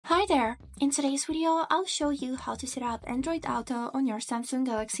Hi there! In today's video, I'll show you how to set up Android Auto on your Samsung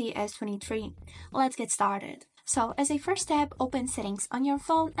Galaxy S23. Let's get started. So, as a first step, open Settings on your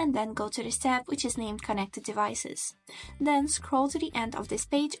phone and then go to this tab which is named Connected Devices. Then scroll to the end of this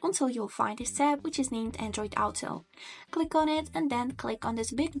page until you'll find this tab which is named Android Auto. Click on it and then click on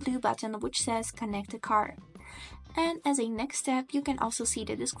this big blue button which says Connect a Car. And as a next step, you can also see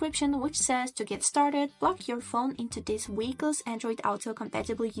the description which says to get started, plug your phone into this vehicle's Android Auto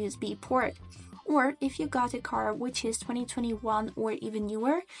compatible USB port. Or if you got a car which is 2021 or even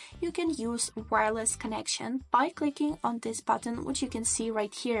newer, you can use wireless connection by clicking on this button which you can see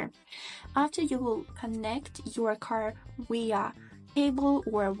right here. After you will connect your car via cable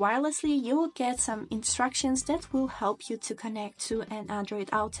or wirelessly, you will get some instructions that will help you to connect to an Android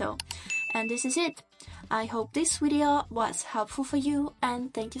Auto. And this is it. I hope this video was helpful for you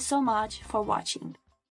and thank you so much for watching.